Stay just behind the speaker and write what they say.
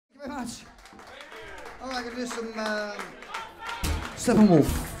very much. All right, I'm going to do some Steppenwolf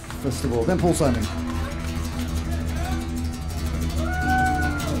first of all, then Paul Simon.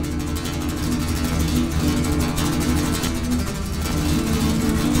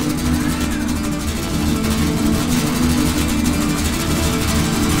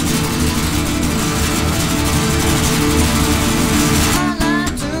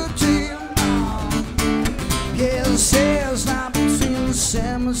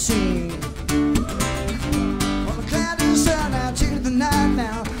 Well, the cloud is out now to the night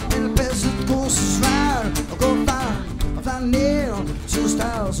now, and the best of course is right. I'll go find near 2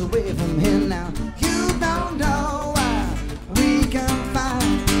 stars away from here now. You don't know why we can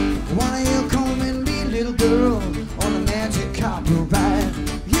find one of you coming, be little girl on a magic carpet ride.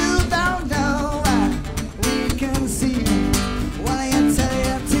 You don't know why we can see one of you tell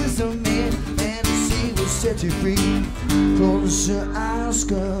you tears to me, and the sea will set you free. Close your eyes,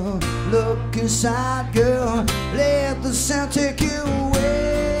 girl, look inside, girl, let the sound take you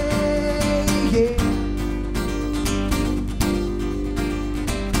away, yeah.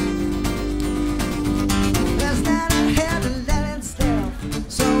 Last night I had to let it step,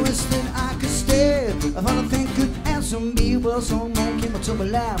 so instead I could stay. If anything could answer me, well, someone came and took my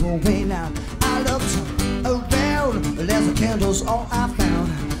life away now. I looked around, there's the candles all I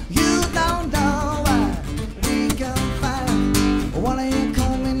found. You don't know why we can find one of you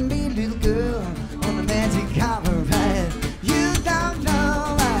coming, me, little girl, on the magic carpet ride. You don't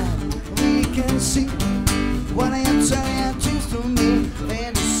know why we can see one of you turn your tears to me,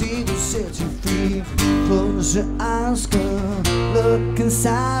 fantasy will set you free. Close your eyes, girl, look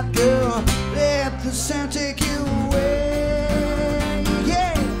inside, girl, let the sound take you away.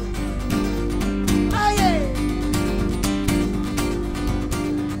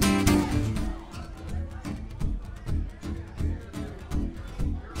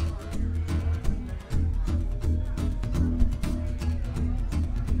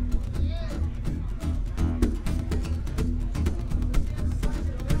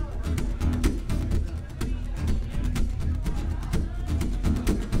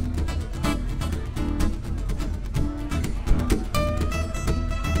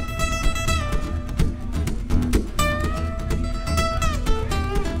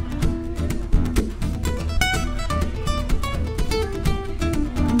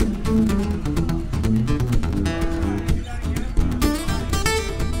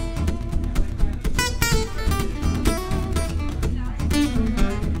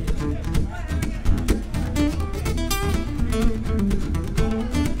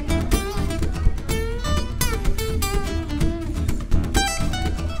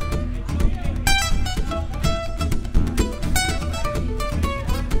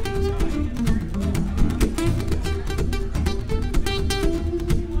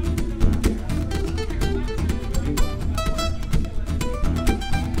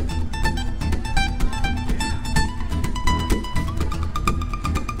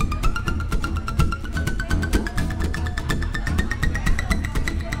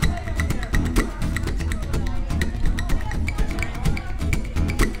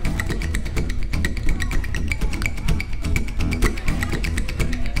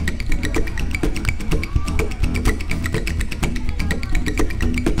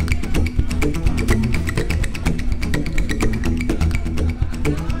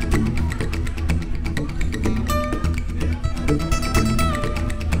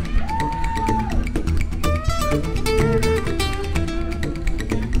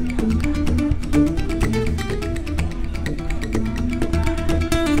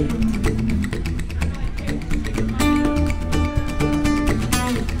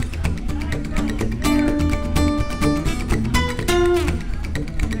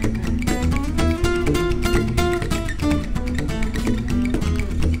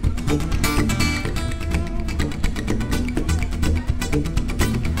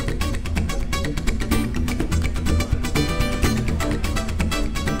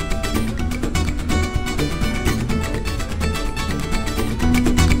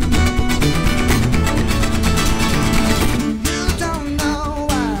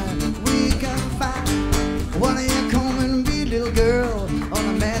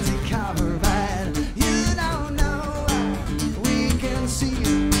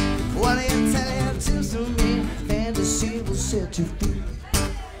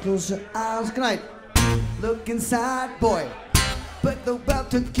 Close your eyes, good night. Look inside, boy, but the well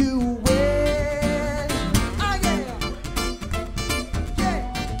took you away. Oh yeah,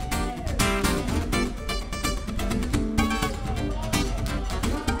 yeah.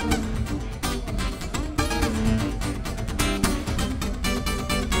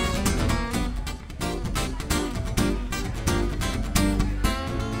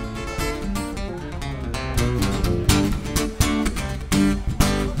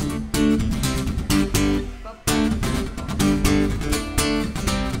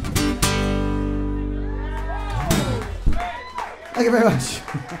 Thank you very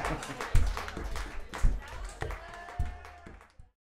much.